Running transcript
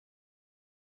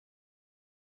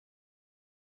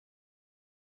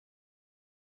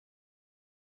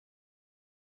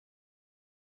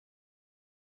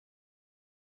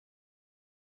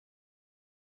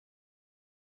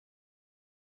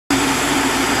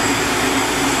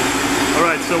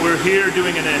so we're here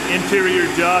doing an interior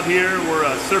job here. We're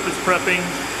surface prepping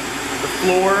the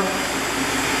floor.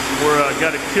 We're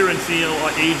got a cure and seal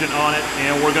agent on it,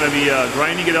 and we're going to be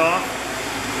grinding it off,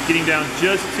 getting down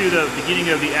just to the beginning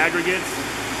of the aggregates,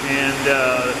 and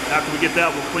after we get that,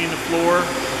 we'll clean the floor,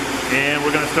 and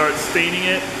we're going to start staining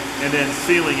it and then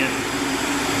sealing it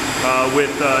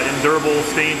with Endurable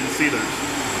stains and sealers.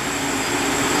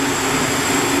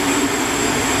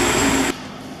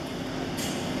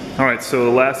 Alright, so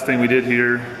the last thing we did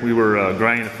here, we were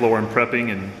grinding the floor and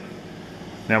prepping, and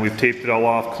now we've taped it all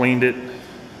off, cleaned it,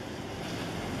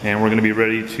 and we're going to be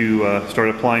ready to start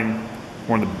applying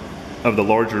one of the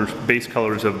larger base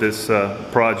colors of this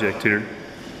project here.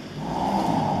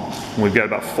 We've got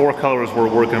about 4 colors we're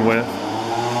working with.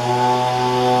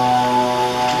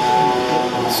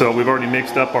 So we've already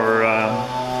mixed up our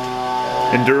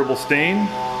Endurable stain,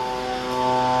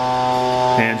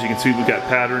 and as you can see, we've got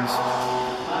patterns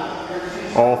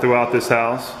all throughout this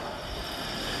house,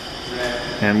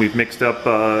 and we've mixed up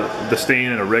the stain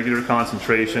in a regular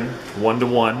concentration,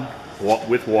 1:1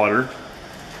 with water,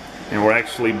 and we're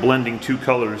actually blending 2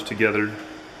 colors together,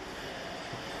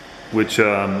 which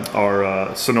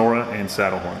are Sonora and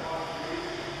Saddlehorn.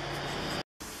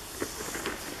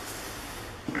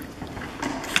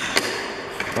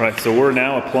 Alright, so we're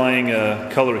now applying a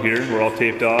color here. We're all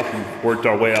taped off and worked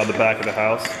our way out the back of the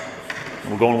house.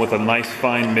 We're going with a nice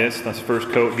fine mist. That's the first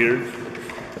coat here.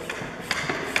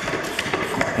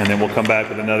 And then we'll come back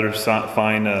with another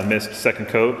fine mist second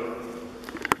coat.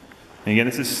 And again,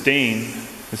 this is stain.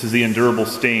 This is the Endurable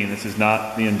stain. This is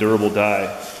not the Endurable dye.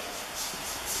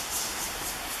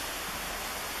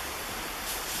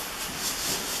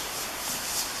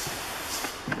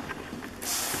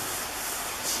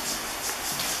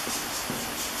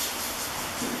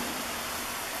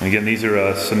 And again, these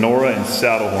are Sonora and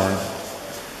Saddlehorn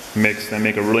mixed. They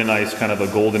make a really nice kind of a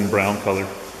golden brown color.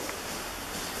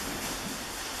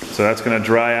 So that's going to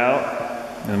dry out,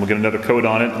 and we'll get another coat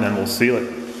on it, and then we'll seal it.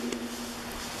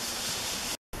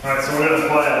 Alright, so we're going to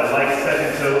apply a light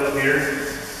second coat here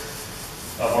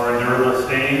of our Endurable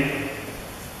stain,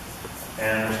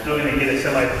 and we're still going to get a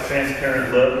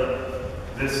semi-transparent look.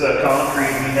 This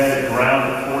concrete, we had it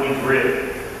ground at 40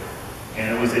 grit,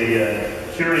 and it was a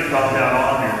curing compound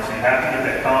on here, so you have to get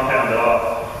that compound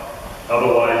off.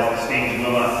 Otherwise, the stains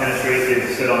will not penetrate. They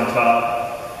will sit on top.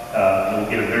 You'll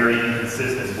get a very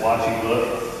inconsistent, blotchy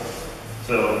look.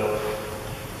 So,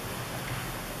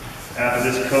 after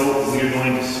this coat, we are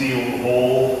going to seal the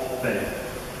whole thing.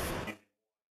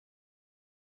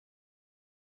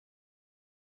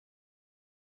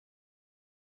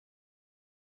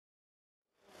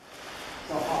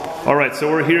 Alright, so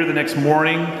we're here the next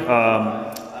morning.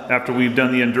 After we've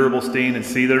done the Endurable stain and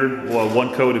sealer, well,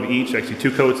 1 coat of each, actually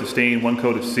 2 coats of stain, 1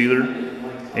 coat of sealer,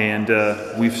 and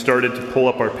we've started to pull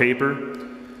up our paper.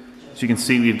 As you can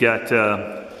see, we've got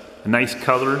a nice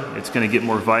color. It's going to get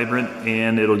more vibrant,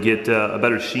 and it'll get a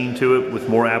better sheen to it with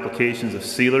more applications of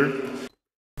sealer.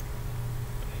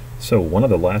 So one of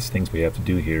the last things we have to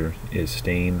do here is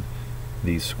stain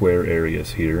these square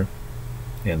areas here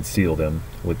and seal them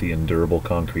with the Endurable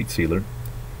Concrete Sealer.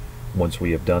 Once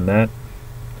we have done that,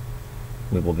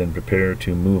 we will then prepare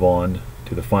to move on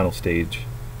to the final stage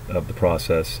of the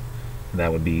process, and that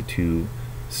would be to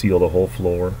seal the whole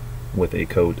floor with a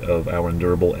coat of our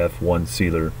Endurable F1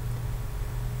 sealer,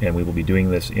 and we will be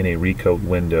doing this in a recoat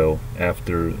window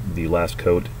after the last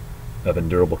coat of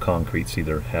Endurable Concrete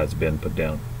Sealer has been put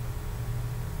down.